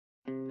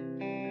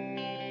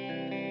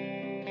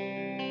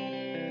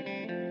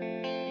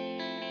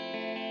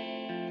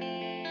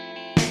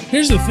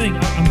Here's the thing,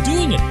 I'm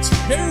doing a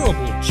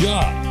terrible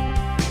job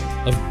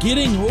of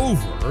getting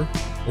over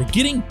or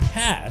getting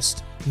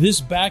past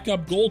this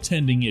backup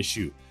goaltending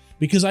issue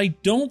because I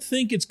don't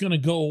think it's going to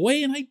go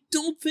away, and I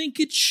don't think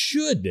it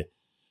should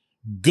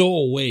go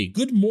away.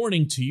 Good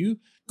morning to you.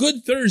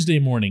 Good Thursday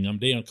morning. I'm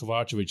Dejan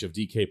Kovacevic of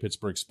DK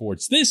Pittsburgh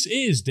Sports. This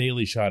is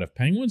Daily Shot of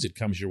Penguins. It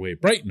comes your way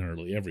bright and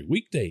early every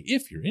weekday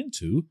if you're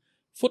into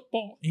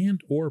football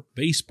and or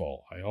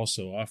baseball. I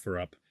also offer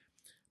up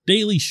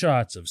daily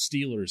shots of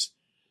Steelers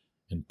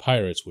and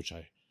Pirates, which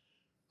I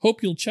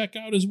hope you'll check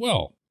out as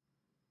well.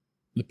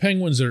 The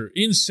Penguins are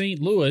in St.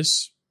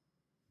 Louis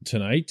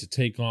tonight to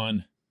take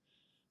on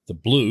the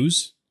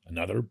Blues,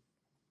 another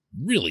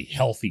really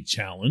healthy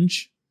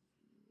challenge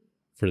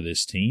for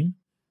this team.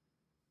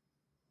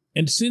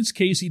 And since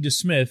Casey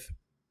DeSmith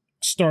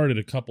started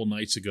a couple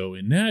nights ago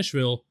in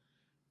Nashville,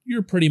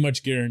 you're pretty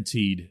much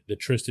guaranteed that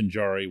Tristan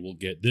Jarry will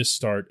get this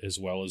start as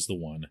well as the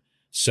one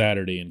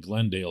Saturday in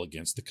Glendale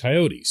against the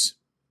Coyotes.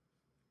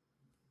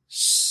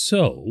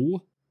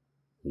 So,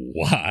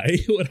 why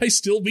would I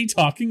still be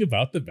talking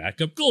about the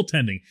backup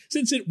goaltending?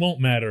 Since it won't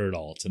matter at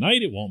all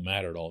tonight, it won't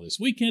matter at all this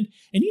weekend.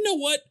 And you know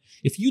what?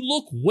 If you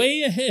look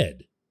way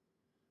ahead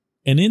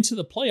and into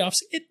the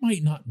playoffs, it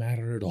might not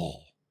matter at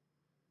all.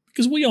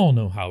 Because we all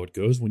know how it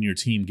goes when your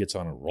team gets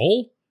on a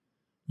roll.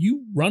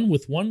 You run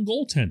with one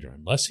goaltender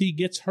unless he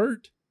gets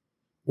hurt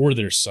or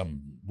there's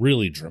some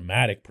really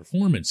dramatic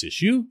performance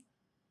issue.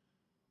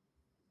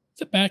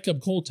 The backup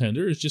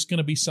goaltender is just going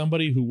to be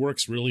somebody who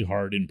works really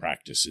hard in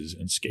practices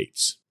and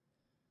skates.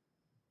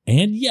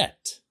 And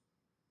yet,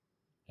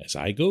 as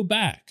I go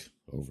back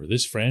over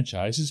this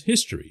franchise's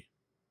history,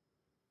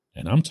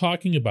 and I'm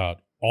talking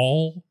about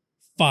all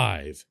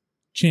 5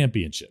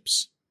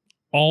 championships,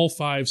 all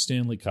 5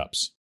 Stanley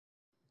Cups,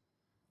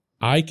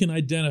 I can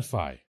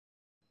identify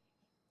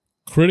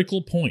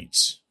critical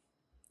points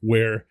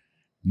where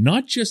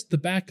not just the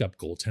backup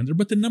goaltender,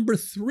 but the number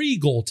 3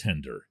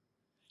 goaltender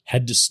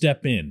had to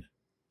step in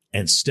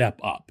and step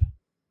up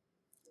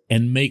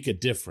and make a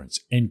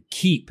difference and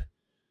keep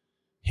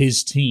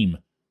his team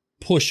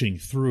pushing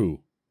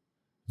through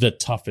the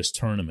toughest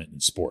tournament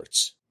in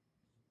sports.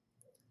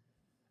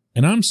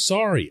 And I'm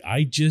sorry,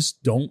 I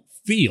just don't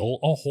feel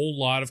a whole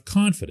lot of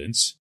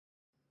confidence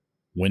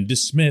when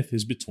DeSmith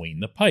is between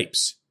the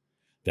pipes.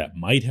 That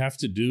might have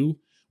to do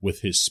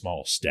with his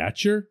small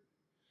stature.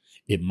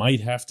 It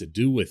might have to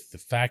do with the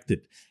fact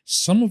that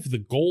some of the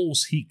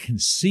goals he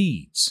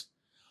concedes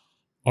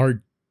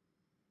are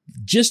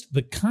just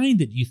the kind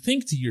that you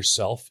think to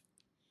yourself,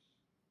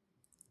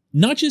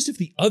 not just if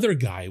the other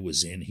guy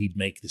was in, he'd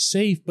make the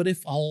save, but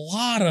if a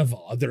lot of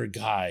other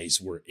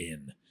guys were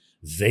in,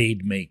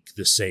 they'd make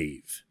the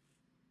save.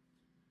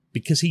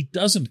 Because he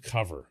doesn't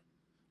cover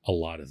a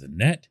lot of the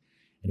net.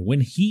 And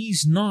when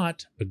he's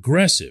not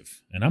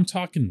aggressive, and I'm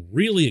talking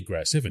really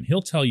aggressive, and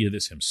he'll tell you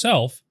this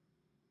himself,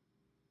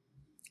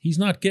 he's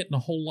not getting a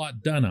whole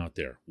lot done out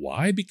there.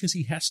 Why? Because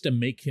he has to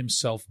make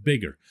himself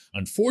bigger.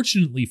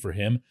 Unfortunately for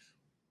him,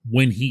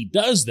 when he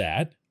does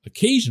that,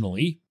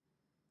 occasionally,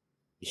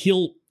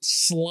 he'll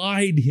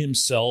slide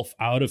himself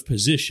out of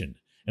position.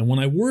 And when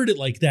I word it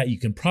like that, you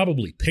can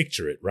probably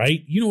picture it,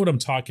 right? You know what I'm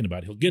talking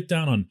about. He'll get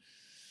down on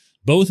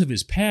both of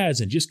his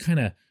pads and just kind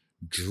of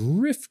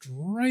drift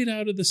right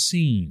out of the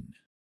scene.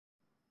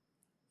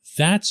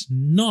 That's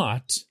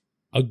not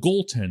a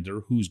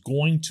goaltender who's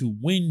going to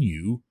win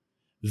you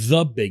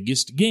the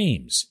biggest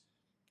games.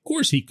 Of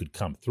course, he could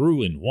come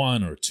through in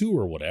 1 or 2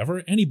 or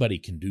whatever. Anybody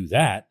can do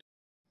that.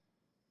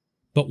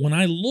 But when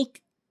I look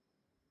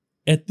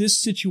at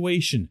this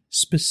situation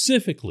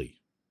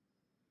specifically,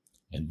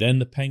 and then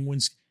the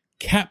Penguins'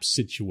 cap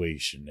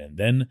situation, and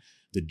then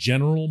the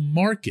general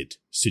market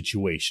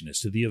situation as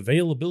to the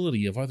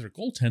availability of other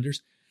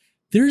goaltenders,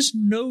 there's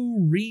no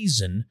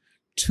reason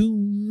to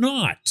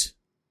not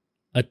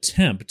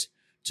attempt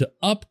to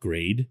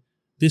upgrade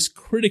this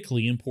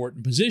critically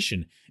important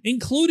position,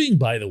 including,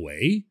 by the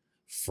way,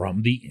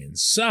 from the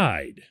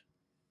inside.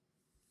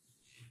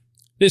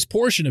 This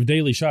portion of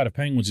Daily Shot of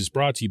Penguins is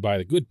brought to you by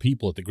the good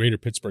people at the Greater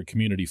Pittsburgh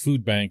Community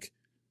Food Bank,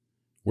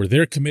 where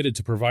they're committed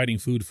to providing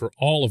food for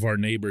all of our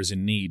neighbors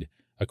in need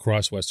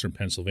across Western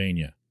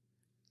Pennsylvania.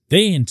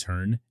 They, in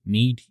turn,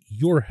 need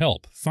your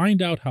help. Find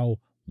out how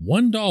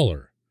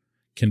 $1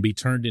 can be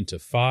turned into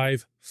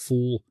 5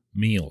 full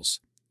meals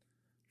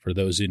for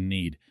those in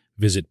need.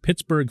 Visit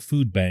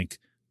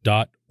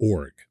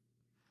pittsburghfoodbank.org.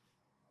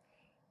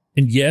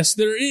 And yes,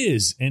 there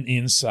is an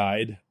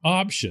inside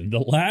option. The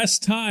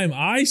last time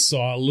I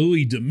saw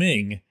Louis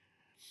Domingue,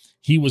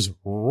 he was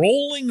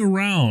rolling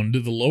around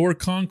the lower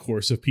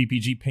concourse of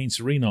PPG Paints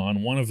Arena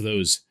on one of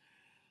those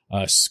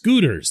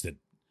scooters that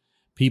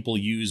people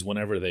use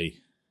whenever they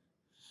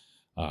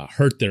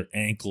hurt their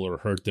ankle or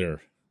hurt their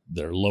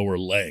lower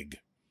leg.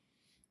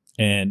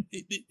 And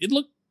it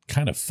looked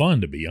kind of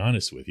fun, to be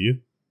honest with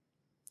you.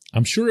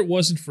 I'm sure it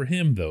wasn't for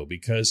him, though,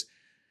 because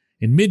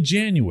in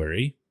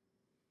mid-January,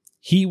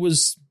 he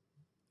was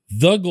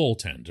the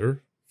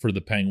goaltender for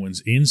the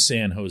Penguins in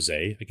San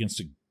Jose against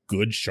a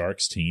good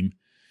Sharks team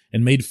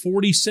and made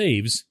 40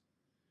 saves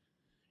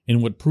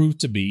in what proved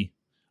to be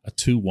a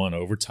 2-1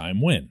 overtime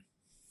win.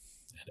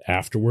 And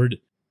afterward,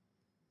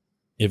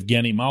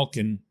 Evgeny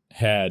Malkin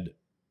had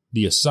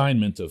the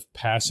assignment of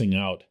passing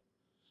out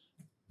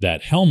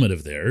that helmet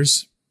of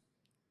theirs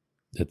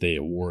that they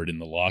award in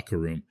the locker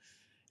room,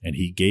 and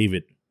he gave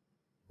it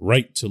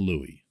right to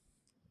Louis.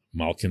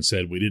 Malkin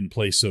said, "We didn't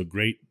play so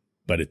great,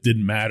 but it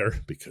didn't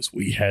matter because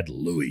we had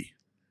Louis."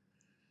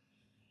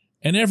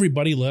 And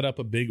everybody let up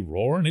a big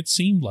roar, and it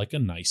seemed like a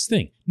nice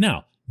thing.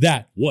 Now,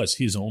 that was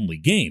his only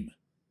game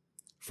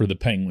for the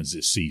Penguins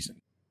this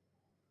season.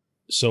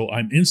 So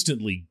I'm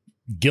instantly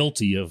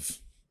guilty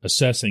of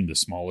assessing the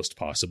smallest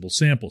possible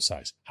sample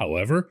size.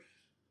 However,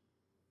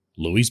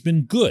 Louis's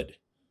been good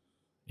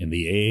in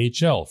the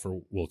AHL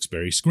for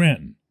Wilkes-Barre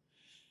Scranton.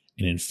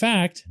 And in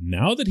fact,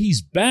 now that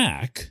he's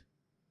back,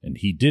 and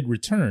he did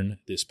return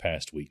this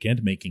past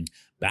weekend, making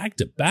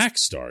back-to-back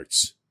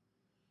starts,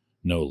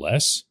 no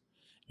less,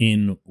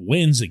 in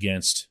wins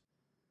against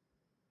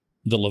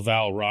the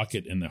Laval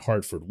Rocket and the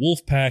Hartford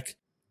Wolfpack,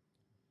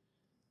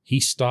 he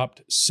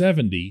stopped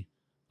 70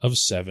 of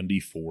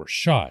 74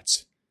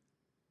 shots,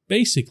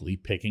 basically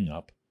picking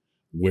up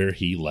where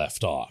he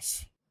left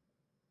off.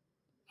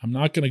 I'm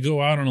not going to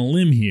go out on a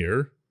limb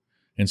here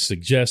and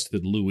suggest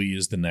that Louis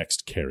is the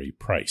next Carey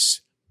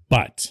Price,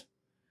 but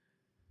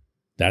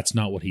that's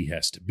not what he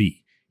has to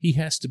be. He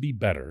has to be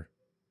better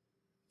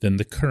than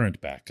the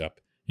current backup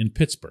in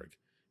Pittsburgh.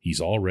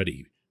 He's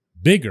already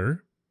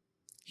bigger.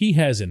 He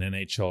has an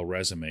NHL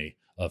resume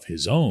of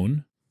his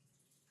own,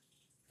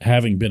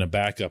 having been a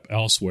backup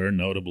elsewhere,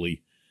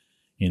 notably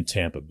in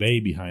Tampa Bay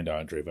behind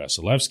Andrei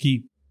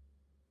Vasilevsky,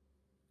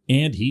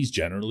 and he's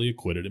generally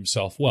acquitted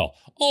himself well.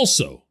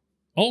 Also,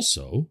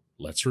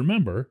 let's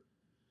remember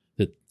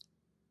that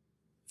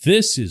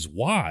this is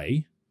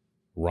why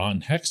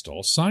Ron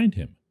Hextall signed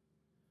him.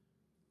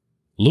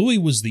 Louis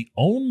was the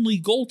only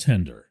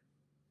goaltender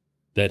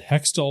that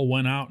Hextall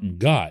went out and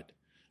got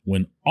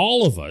when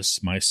all of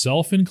us,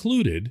 myself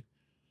included,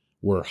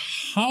 were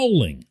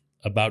howling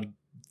about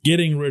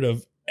getting rid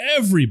of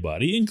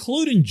everybody,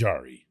 including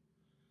Jari,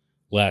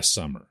 last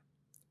summer.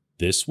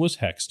 This was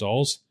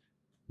Hextall's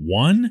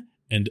one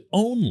and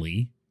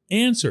only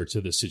answer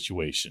to the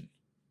situation.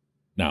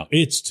 Now,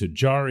 it's to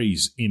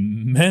Jari's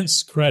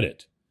immense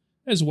credit,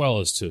 as well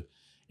as to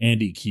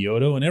Andy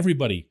Chiodo and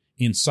everybody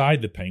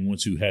inside the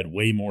Penguins who had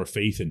way more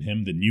faith in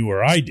him than you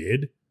or I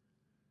did,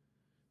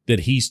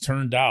 that he's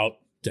turned out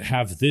to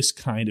have this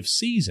kind of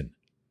season.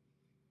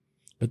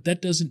 But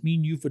that doesn't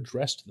mean you've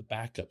addressed the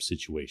backup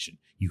situation.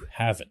 You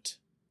haven't.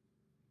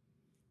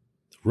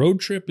 The road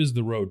trip is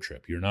the road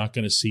trip. You're not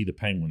going to see the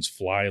Penguins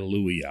fly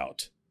Louis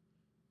out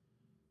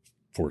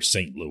for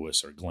St.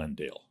 Louis or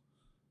Glendale.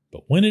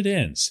 But when it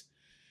ends,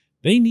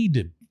 they need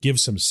to give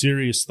some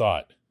serious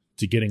thought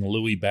to getting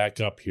Louis back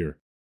up here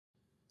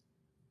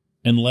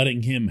and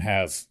letting him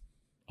have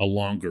a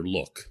longer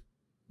look.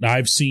 Now,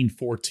 I've seen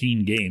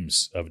 14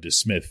 games of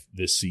DeSmith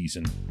this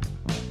season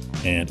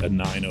and a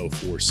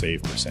 .904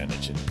 save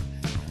percentage. And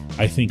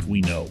I think we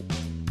know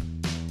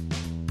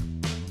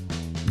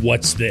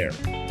what's there.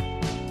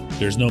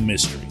 There's no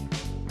mystery.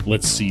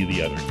 Let's see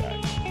the other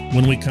guy.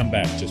 When we come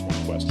back, just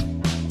one question.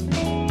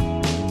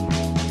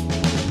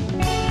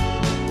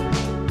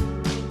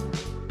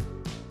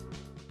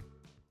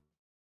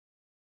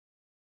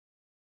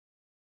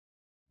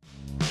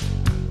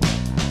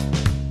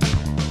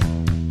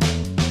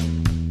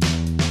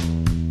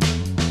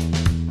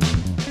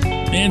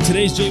 And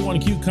today's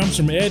J1Q comes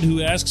from Ed,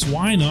 who asks,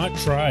 why not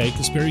try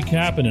Kasperi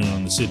Kapanen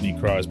on the Sidney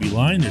Crosby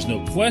line? There's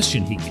no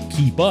question he can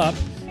keep up,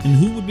 and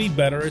who would be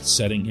better at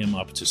setting him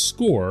up to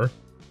score,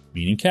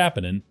 meaning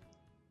Kapanen,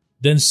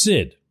 than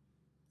Sid?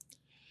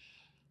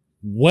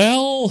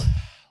 Well,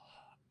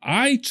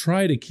 I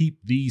try to keep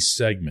these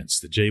segments,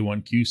 the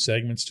J1Q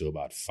segments, to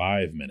about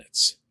 5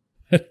 minutes.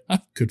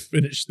 I could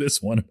finish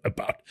this one in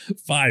about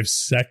 5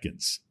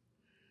 seconds.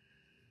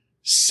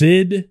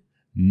 Sid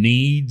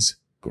needs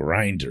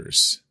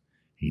grinders.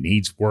 He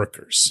needs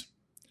workers.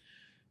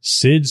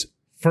 Sid's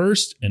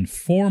first and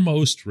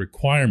foremost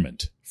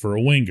requirement for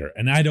a winger,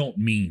 and I don't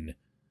mean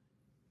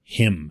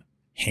him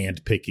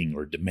handpicking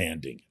or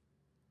demanding.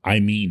 I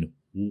mean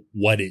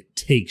what it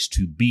takes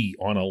to be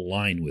on a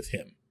line with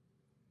him,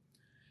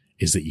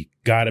 is that you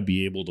got to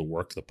be able to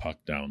work the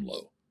puck down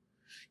low.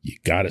 You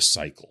got to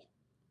cycle.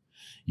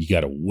 You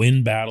got to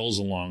win battles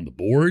along the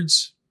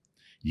boards.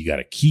 You got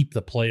to keep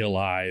the play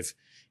alive.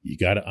 You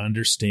got to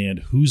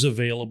understand who's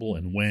available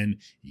and when.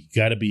 You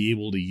got to be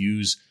able to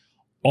use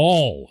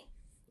all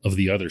of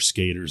the other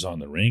skaters on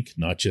the rink,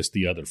 not just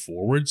the other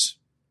forwards.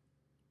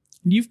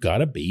 You've got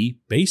to be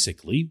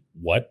basically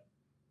what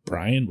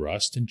Brian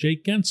Rust and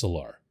Jake Gensel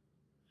are,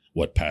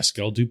 what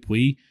Pascal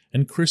Dupuis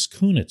and Chris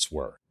Kunitz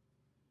were,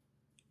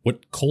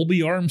 what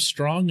Colby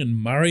Armstrong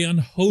and Marian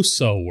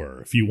Hossa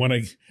were, if you want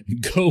to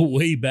go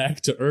way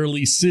back to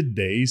early Sid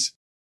days.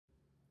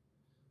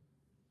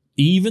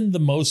 Even the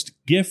most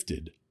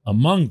gifted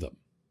among them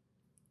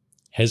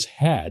has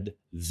had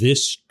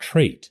this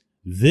trait,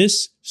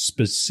 this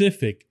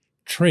specific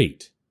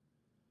trait.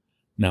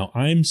 Now,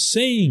 I'm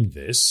saying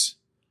this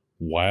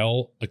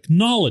while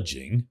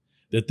acknowledging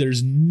that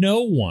there's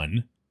no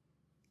one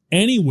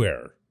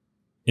anywhere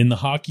in the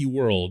hockey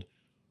world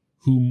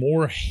who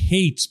more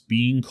hates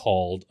being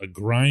called a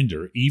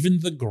grinder, even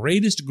the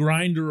greatest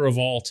grinder of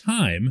all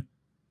time,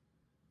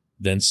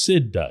 than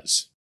Sid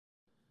does.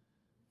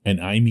 And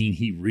I mean,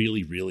 he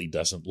really, really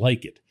doesn't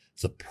like it.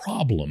 The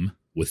problem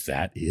with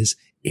that is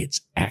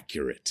it's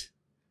accurate.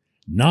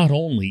 Not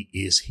only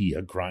is he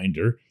a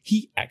grinder,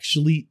 he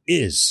actually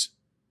is.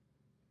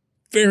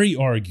 Very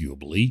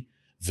arguably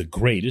the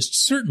greatest,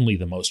 certainly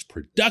the most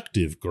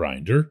productive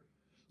grinder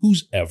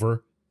who's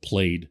ever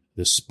played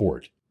the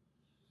sport.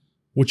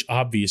 Which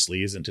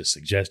obviously isn't to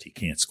suggest he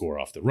can't score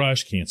off the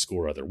rush, can't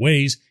score other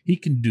ways. He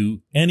can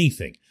do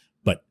anything.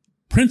 But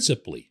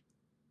principally,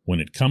 when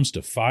it comes to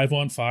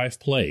 5-on-5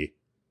 play,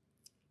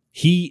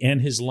 he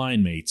and his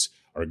line mates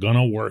are going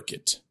to work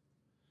it.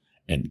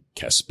 And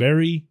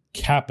Kasperi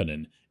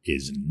Kapanen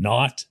is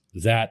not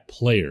that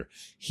player.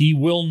 He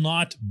will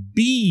not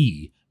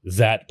be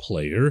that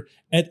player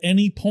at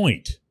any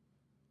point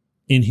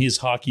in his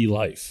hockey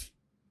life.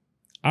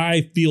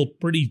 I feel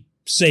pretty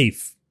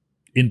safe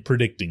in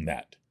predicting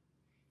that.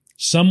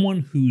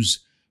 Someone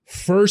whose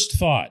first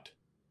thought,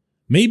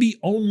 maybe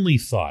only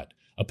thought,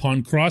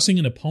 upon crossing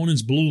an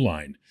opponent's blue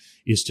line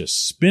is to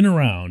spin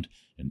around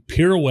and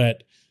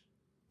pirouette,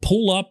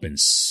 pull up and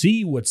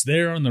see what's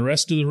there on the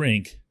rest of the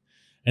rink,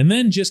 and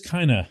then just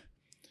kind of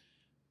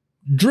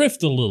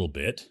drift a little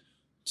bit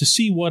to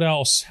see what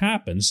else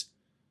happens.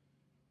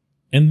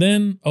 And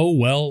then, oh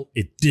well,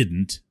 it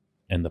didn't,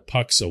 and the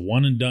puck's a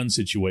one-and-done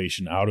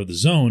situation out of the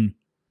zone.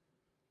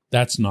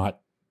 That's not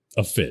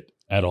a fit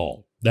at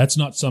all. That's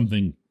not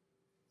something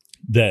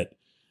that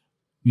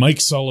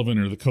Mike Sullivan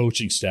or the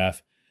coaching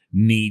staff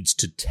needs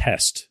to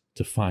test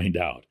to find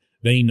out.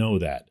 They know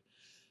that.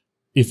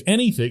 If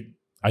anything,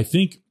 I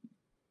think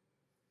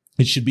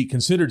it should be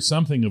considered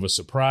something of a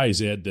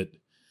surprise, Ed, that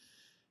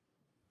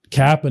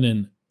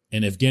Kapanen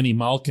and Evgeny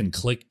Malkin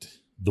clicked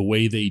the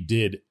way they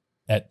did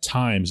at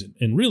times,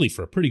 and really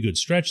for a pretty good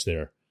stretch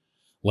there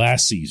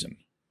last season.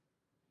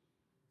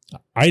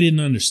 I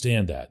didn't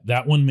understand that.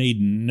 That one made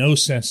no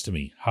sense to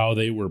me, how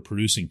they were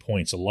producing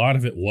points. A lot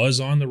of it was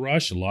on the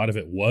rush. A lot of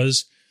it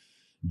was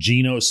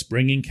Gino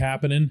springing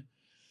Kapanen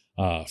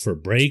for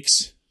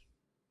breaks,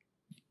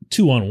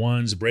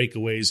 2-on-1s,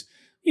 breakaways,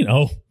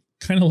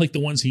 kind of like the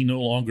ones he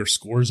no longer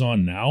scores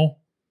on now.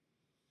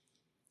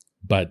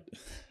 But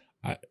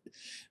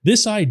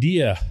this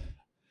idea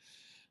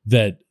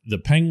that the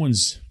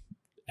Penguins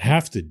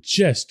have to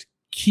just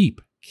keep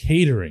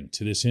catering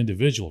to this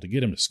individual to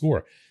get him to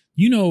score.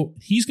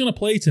 He's going to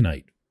play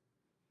tonight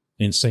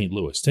in St.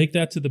 Louis. Take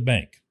that to the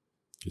bank,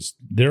 because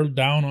they're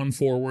down on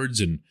forwards,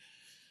 and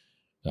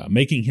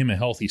making him a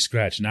healthy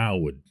scratch now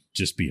would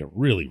just be a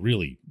really,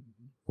 really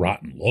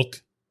rotten look.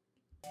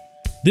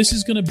 This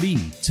is going to be,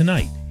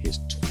 tonight, his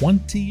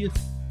 20th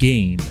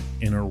game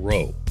in a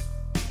row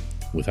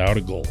without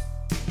a goal.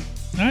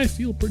 I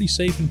feel pretty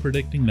safe in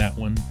predicting that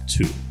one,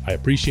 too. I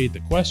appreciate the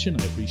question.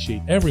 I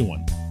appreciate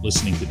everyone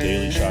listening to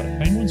Daily Shot of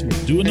Penguins.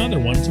 We'll do another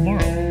one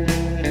tomorrow.